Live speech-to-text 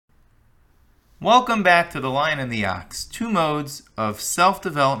Welcome back to The Lion and the Ox, two modes of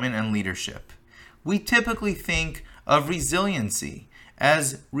self-development and leadership. We typically think of resiliency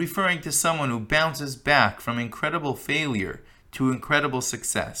as referring to someone who bounces back from incredible failure to incredible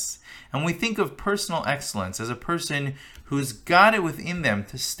success. And we think of personal excellence as a person who's got it within them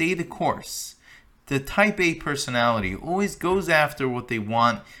to stay the course. The type A personality always goes after what they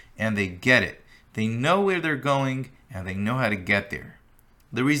want and they get it. They know where they're going and they know how to get there.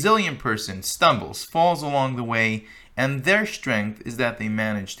 The resilient person stumbles, falls along the way, and their strength is that they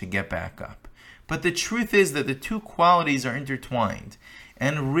manage to get back up. But the truth is that the two qualities are intertwined,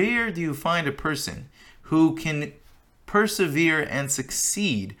 and rare do you find a person who can persevere and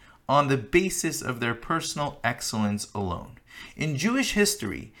succeed on the basis of their personal excellence alone. In Jewish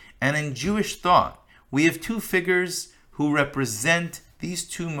history and in Jewish thought, we have two figures who represent these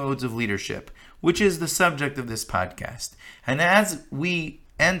two modes of leadership, which is the subject of this podcast. And as we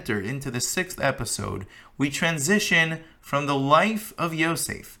enter into the 6th episode, we transition from the life of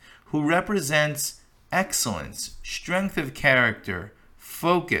Yosef, who represents excellence, strength of character,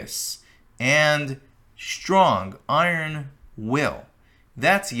 focus, and strong iron will.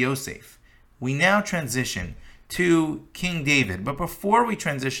 That's Yosef. We now transition to King David. But before we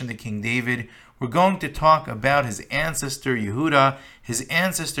transition to King David, we're going to talk about his ancestor Yehuda, his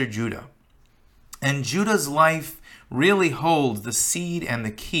ancestor Judah. And Judah's life really holds the seed and the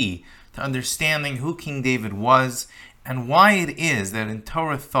key to understanding who King David was and why it is that in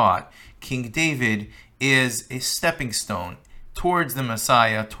Torah thought, King David is a stepping stone towards the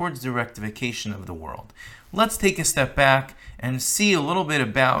Messiah, towards the rectification of the world. Let's take a step back and see a little bit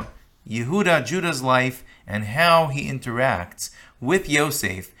about Yehuda, Judah's life, and how he interacts with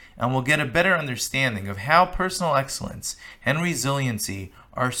Yosef, and we'll get a better understanding of how personal excellence and resiliency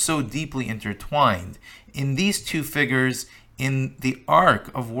are so deeply intertwined in these two figures in the arc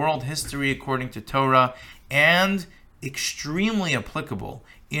of world history according to Torah, and extremely applicable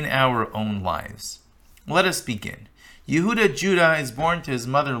in our own lives. Let us begin. Yehuda, Judah, is born to his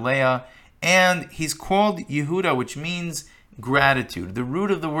mother Leah, and he's called Yehuda, which means gratitude. The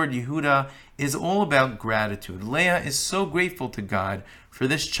root of the word Yehuda is all about gratitude. Leah is so grateful to God for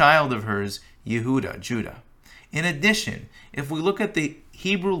this child of hers, Yehuda, Judah. In addition, if we look at the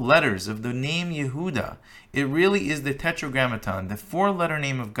Hebrew letters of the name Yehuda, it really is the tetragrammaton, the four-letter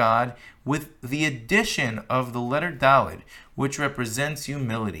name of God, with the addition of the letter Dalid, which represents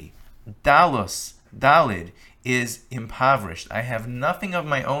humility. Dalos, Dalid, is impoverished. I have nothing of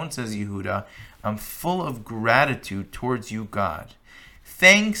my own, says Yehuda. I'm full of gratitude towards you, God.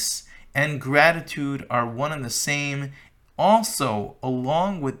 Thanks and gratitude are one and the same. Also,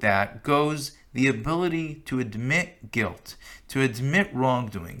 along with that goes the ability to admit guilt, to admit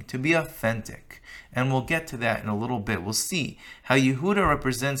wrongdoing, to be authentic. And we'll get to that in a little bit. We'll see how Yehuda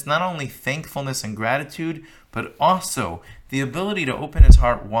represents not only thankfulness and gratitude, but also the ability to open his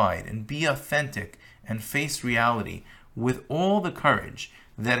heart wide and be authentic and face reality with all the courage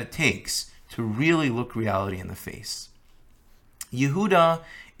that it takes to really look reality in the face. Yehuda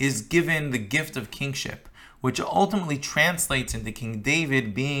is given the gift of kingship, which ultimately translates into King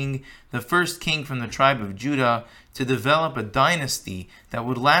David being the first king from the tribe of Judah to develop a dynasty that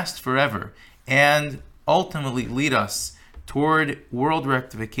would last forever and ultimately lead us toward world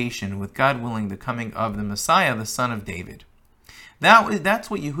rectification with, God willing, the coming of the Messiah, the son of David.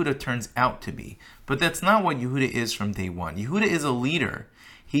 That's what Yehuda turns out to be, but that's not what Yehuda is from day one. Yehuda is a leader.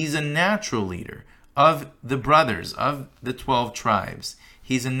 He's a natural leader of the brothers, of the 12 tribes.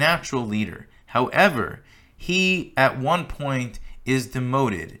 He's a natural leader. However, he at one point is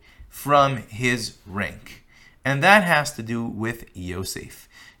demoted from his rank. And that has to do with Yosef.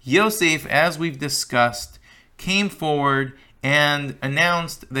 Yosef, as we've discussed, came forward and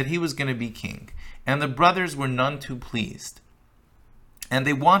announced that he was going to be king. And the brothers were none too pleased. And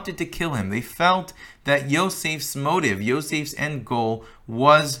they wanted to kill him. They felt that Yosef's motive, Yosef's end goal,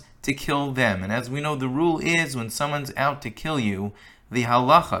 was to kill them. And as we know, the rule is when someone's out to kill you, the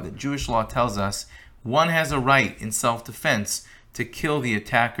halacha, the Jewish law tells us, one has a right in self-defense to kill the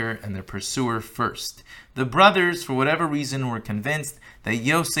attacker and the pursuer first. The brothers, for whatever reason, were convinced that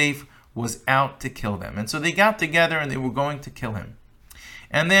Yosef was out to kill them. And so they got together and they were going to kill him.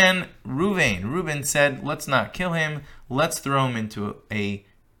 And then Reuven said, let's not kill him. Let's throw him into a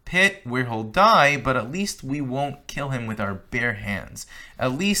pit where he'll die, but at least we won't kill him with our bare hands.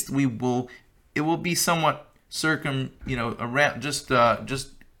 At least it will be somewhat around just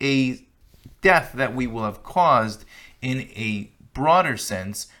a death that we will have caused in a broader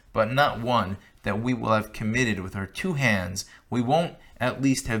sense, but not one that we will have committed with our two hands. We won't at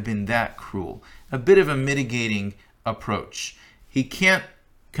least have been that cruel. A bit of a mitigating approach. He can't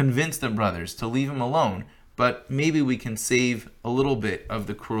convince the brothers to leave him alone, but maybe we can save a little bit of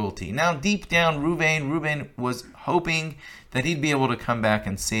the cruelty. Now, deep down, Reuven was hoping that he'd be able to come back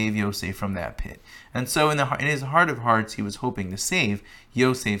and save Yosef from that pit. And so in his heart of hearts, he was hoping to save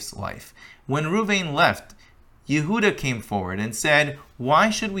Yosef's life. When Reuven left, Yehuda came forward and said, why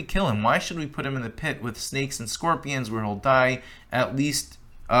should we kill him? Why should we put him in the pit with snakes and scorpions where he'll die at least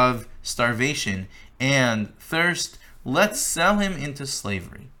of starvation and thirst? Let's sell him into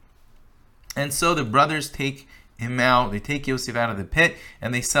slavery. And so the brothers take him out, they take Yosef out of the pit,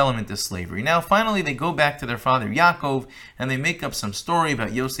 and they sell him into slavery. Now, finally, they go back to their father Yaakov, and they make up some story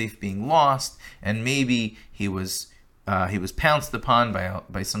about Yosef being lost, and maybe he was pounced upon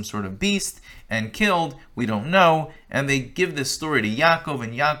by some sort of beast and killed. We don't know. And they give this story to Yaakov,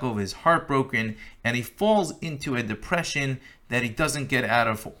 and Yaakov is heartbroken, and he falls into a depression that he doesn't get out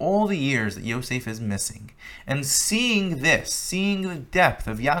of for all the years that Yosef is missing. And seeing the depth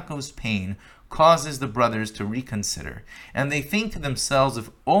of Yaakov's pain, causes the brothers to reconsider. And they think to themselves, if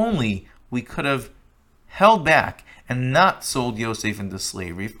only we could have held back and not sold Yosef into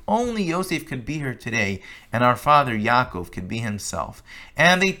slavery. If only Yosef could be here today and our father Yaakov could be himself.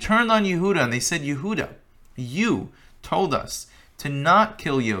 And they turned on Yehuda and they said, Yehuda, you told us to not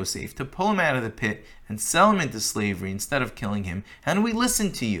kill Yosef, to pull him out of the pit and sell him into slavery instead of killing him. And we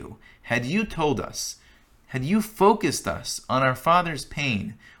listened to you. Had you told us, had you focused us on our father's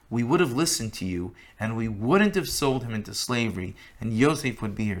pain, we would have listened to you and we wouldn't have sold him into slavery and Yosef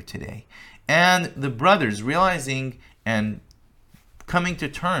would be here today. And the brothers, realizing and coming to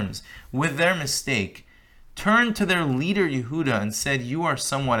terms with their mistake, turned to their leader Yehuda and said, you are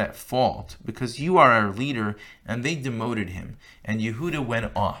somewhat at fault because you are our leader, and they demoted him. And Yehuda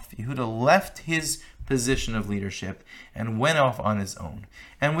went off. Yehuda left his position of leadership and went off on his own.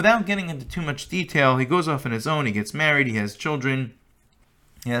 And without getting into too much detail, he goes off on his own, he gets married, he has children,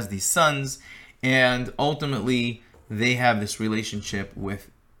 he has these sons, and ultimately they have this relationship with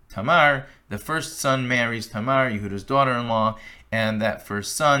Tamar. The first son marries Tamar, Yehuda's daughter-in-law, and that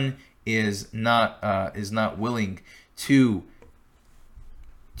first son is not willing to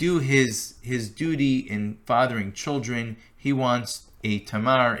do his duty in fathering children. He wants a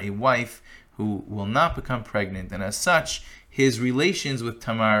Tamar, a wife who will not become pregnant, and as such, his relations with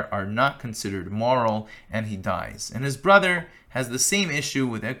Tamar are not considered moral, and he dies. And his brother has the same issue.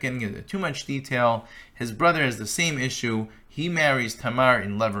 Without getting into too much detail, his brother has the same issue. He marries Tamar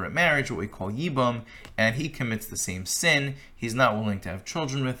in levirate marriage, what we call yibum, and he commits the same sin. He's not willing to have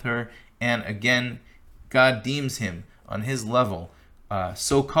children with her, and again, God deems him on his level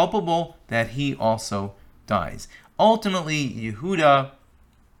so culpable that he also dies. Ultimately, Yehuda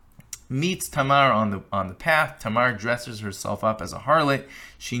meets Tamar on the path. Tamar dresses herself up as a harlot.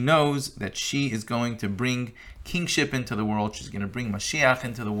 She knows that she is going to bring kingship into the world. She's going to bring Mashiach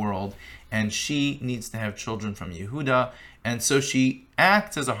into the world, and she needs to have children from Yehuda. And so she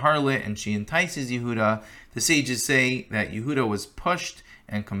acts as a harlot and she entices Yehuda. The sages say that Yehuda was pushed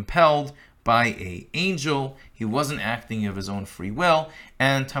and compelled by an angel. He wasn't acting of his own free will.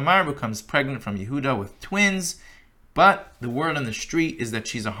 And Tamar becomes pregnant from Yehuda with twins. But the word on the street is that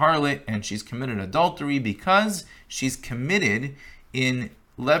she's a harlot and she's committed adultery because she's committed in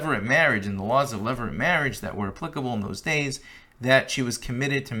levirate marriage, in the laws of levirate marriage that were applicable in those days, that she was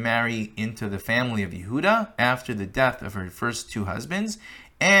committed to marry into the family of Yehuda after the death of her first two husbands,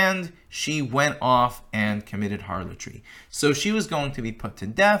 and she went off and committed harlotry. So she was going to be put to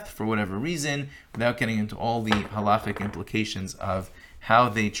death for whatever reason, without getting into all the halachic implications of how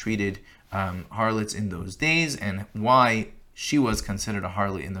they treated harlots in those days and why she was considered a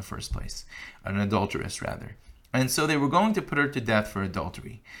harlot in the first place, an adulteress rather. And so they were going to put her to death for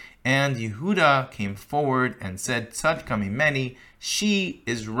adultery. And Yehuda came forward and said, Tzadka mimeni, she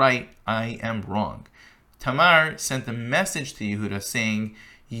is right, I am wrong. Tamar sent a message to Yehuda saying,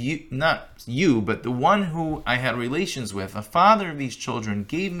 not you, but the one who I had relations with, the father of these children,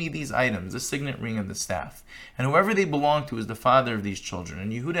 gave me these items, the signet ring and the staff. And whoever they belong to is the father of these children.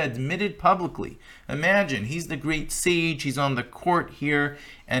 And Yehuda admitted publicly. Imagine, he's the great sage, he's on the court here,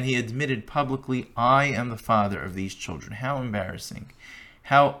 and he admitted publicly, I am the father of these children. How embarrassing.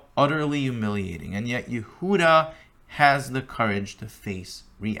 How utterly humiliating. And yet Yehuda has the courage to face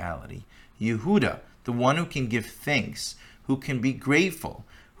reality. Yehuda, the one who can give thanks, who can be grateful,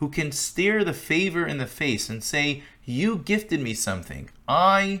 who can stare the favor in the face and say, you gifted me something.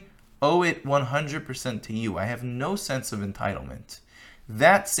 I owe it 100% to you. I have no sense of entitlement.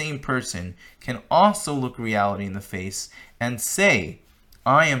 That same person can also look reality in the face and say,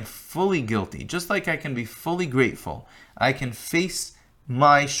 I am fully guilty. Just like I can be fully grateful, I can face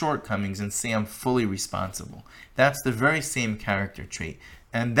my shortcomings and say I'm fully responsible. That's the very same character trait.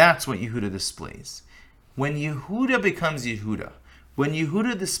 And that's what Yehuda displays. When Yehuda becomes Yehuda, when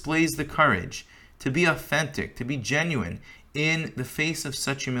Yehuda displays the courage to be authentic, to be genuine in the face of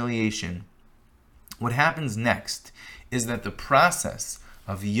such humiliation, what happens next is that the process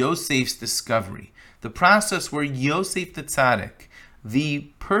of Yosef's discovery, the process where Yosef the Tzaddik, the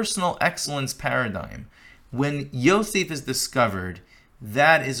personal excellence paradigm, when Yosef is discovered,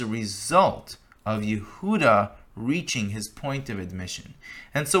 that is a result of Yehuda reaching his point of admission.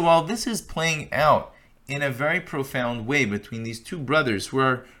 And so while this is playing out in a very profound way between these two brothers who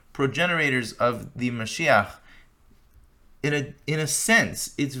are progenitors of the Mashiach, in a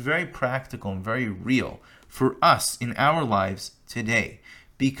sense, it's very practical and very real for us in our lives today,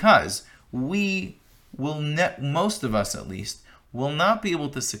 because we will, most of us at least, will not be able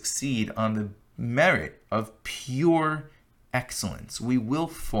to succeed on the merit of pure excellence. We will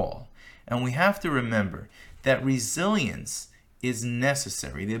fall. And we have to remember that resilience is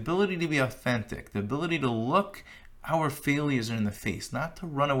necessary. The ability to be authentic, the ability to look our failures in the face, not to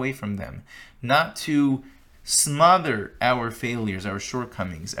run away from them, not to smother our failures, our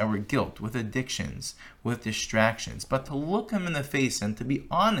shortcomings, our guilt with addictions, with distractions, but to look them in the face and to be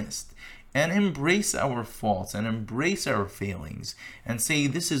honest and embrace our faults and embrace our failings and say,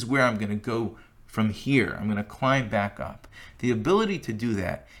 this is where I'm going to go from here. I'm going to climb back up. The ability to do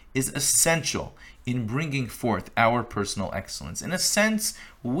that is essential in bringing forth our personal excellence. In a sense,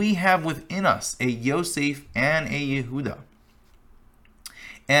 we have within us a Yosef and a Yehuda.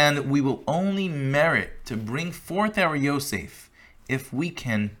 And we will only merit to bring forth our Yosef if we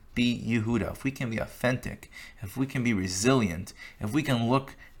can be Yehuda, if we can be authentic, if we can be resilient, if we can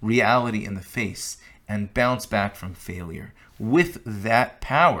look reality in the face and bounce back from failure with that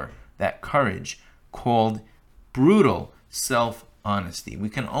power, that courage called brutal self-honesty. We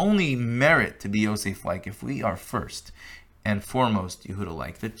can only merit to be Yosef-like if we are first and foremost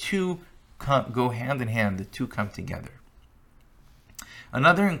Yehuda-like. The two go hand in hand, the two come together.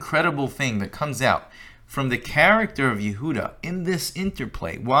 Another incredible thing that comes out from the character of Yehuda in this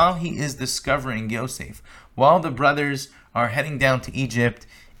interplay, while he is discovering Yosef, while the brothers are heading down to Egypt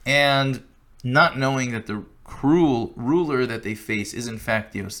and not knowing that the cruel ruler that they face is in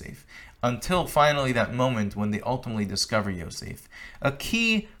fact Yosef, until finally that moment when they ultimately discover Yosef. A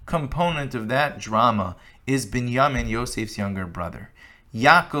key component of that drama is Binyamin, Yosef's younger brother,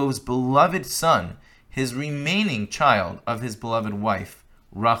 Yaakov's beloved son, his remaining child of his beloved wife,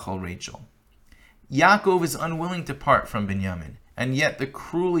 Rachel. Yaakov is unwilling to part from Binyamin, and yet the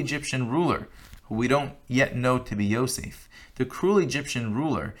cruel Egyptian ruler, who we don't yet know to be Yosef, the cruel Egyptian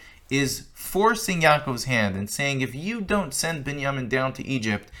ruler is forcing Yaakov's hand and saying, if you don't send Binyamin down to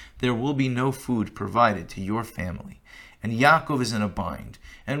Egypt, there will be no food provided to your family. And Yaakov is in a bind.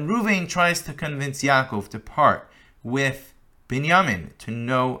 And Reuven tries to convince Yaakov to part with Binyamin, to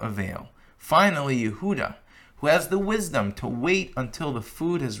no avail. Finally, Yehuda, who has the wisdom to wait until the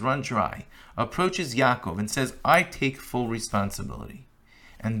food has run dry, approaches Yaakov and says, I take full responsibility.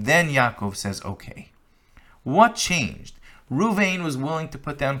 And then Yaakov says, okay. What changed? Reuven was willing to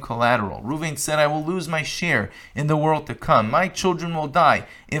put down collateral. Reuven said, I will lose my share in the world to come. My children will die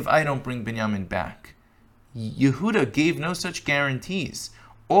if I don't bring Binyamin back. Yehuda gave no such guarantees.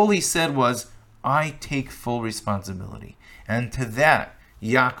 All he said was, I take full responsibility. And to that,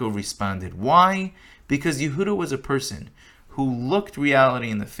 Yaakov responded. Why? Because Yehuda was a person who looked reality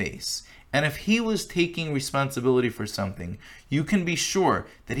in the face. And if he was taking responsibility for something, you can be sure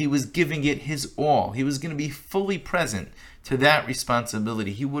that he was giving it his all. He was going to be fully present to that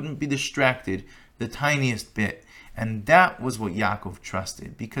responsibility. He wouldn't be distracted the tiniest bit. And that was what Yaakov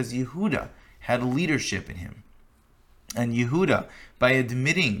trusted, because Yehuda had leadership in him. And Yehuda, by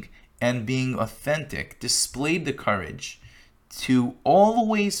admitting and being authentic, displayed the courage to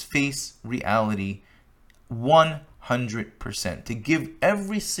always face reality 100%, to give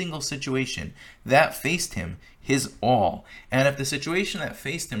every single situation that faced him his all. And if the situation that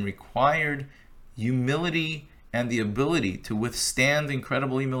faced him required humility and the ability to withstand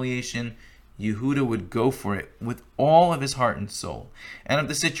incredible humiliation, Yehuda would go for it with all of his heart and soul. And if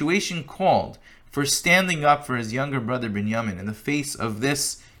the situation called for standing up for his younger brother Binyamin in the face of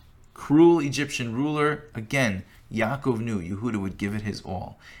this cruel Egyptian ruler, again, Yaakov knew Yehuda would give it his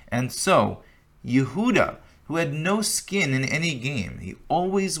all. And so, Yehuda, who had no skin in any game, he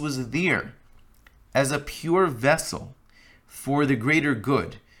always was there as a pure vessel for the greater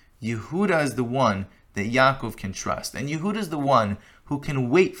good. Yehuda is the one that Yaakov can trust. And Yehuda is the one who can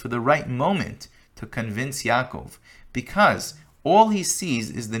wait for the right moment to convince Yaakov, because all he sees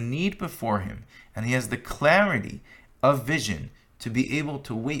is the need before him, and he has the clarity of vision to be able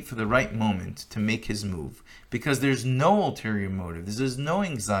to wait for the right moment to make his move, because there's no ulterior motive. There's no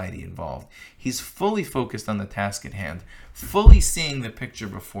anxiety involved. He's fully focused on the task at hand, fully seeing the picture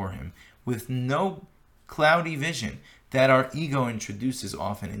before him, with no cloudy vision that our ego introduces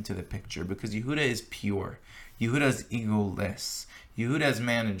often into the picture, because Yehuda is pure. Yehuda is egoless. Yehuda has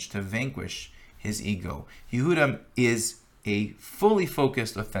managed to vanquish his ego. Yehuda is a fully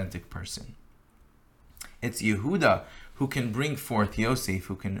focused, authentic person. It's Yehuda who can bring forth Yosef,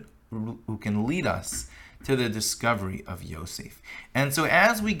 who can lead us to the discovery of Yosef. And so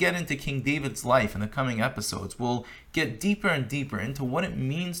as we get into King David's life in the coming episodes, we'll get deeper and deeper into what it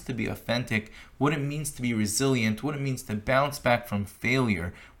means to be authentic, what it means to be resilient, what it means to bounce back from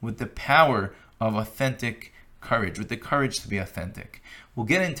failure with the power of authentic courage, with the courage to be authentic. We'll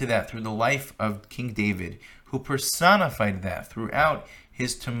get into that through the life of King David, who personified that throughout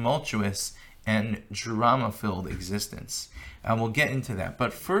his tumultuous and drama-filled existence. And we'll get into that.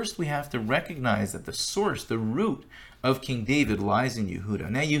 But first we have to recognize that the source, the root of King David lies in Yehuda.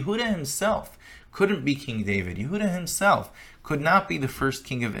 Now Yehuda himself couldn't be King David. Yehuda himself could not be the first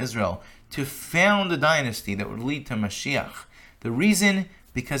king of Israel to found a dynasty that would lead to Mashiach. The reason,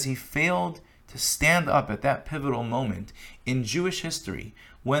 because he failed to stand up at that pivotal moment in Jewish history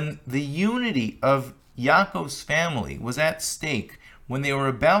when the unity of Yaakov's family was at stake. When they were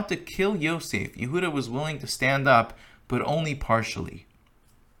about to kill Yosef, Yehuda was willing to stand up, but only partially.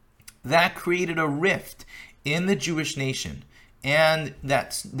 That created a rift in the Jewish nation, and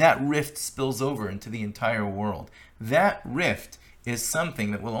that rift spills over into the entire world. That rift is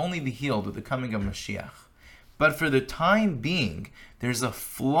something that will only be healed with the coming of Mashiach. But for the time being, there's a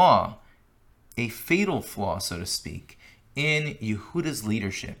flaw, a fatal flaw, so to speak, in Yehuda's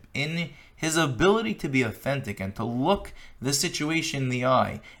leadership, in his ability to be authentic and to look the situation in the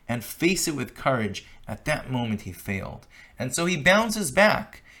eye and face it with courage. At that moment he failed. And so he bounces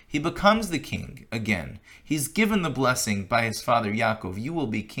back. He becomes the king again. He's given the blessing by his father Yaakov. You will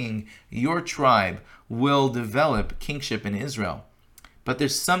be king. Your tribe will develop kingship in Israel. But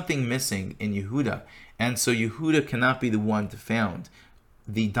there's something missing in Yehuda. And so Yehuda cannot be the one to found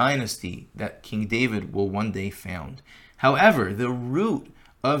the dynasty that King David will one day found. However, the root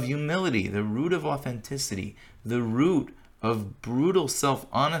of humility, the root of authenticity, the root of brutal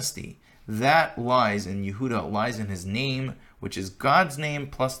self-honesty, that lies in Yehuda, lies in his name, which is God's name,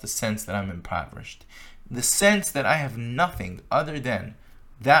 plus the sense that I'm impoverished. The sense that I have nothing other than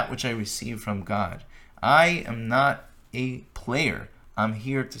that which I receive from God. I am not a player. I'm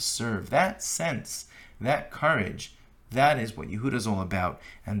here to serve. That sense, that courage, that is what Yehuda is all about,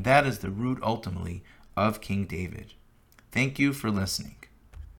 and that is the root ultimately of King David. Thank you for listening.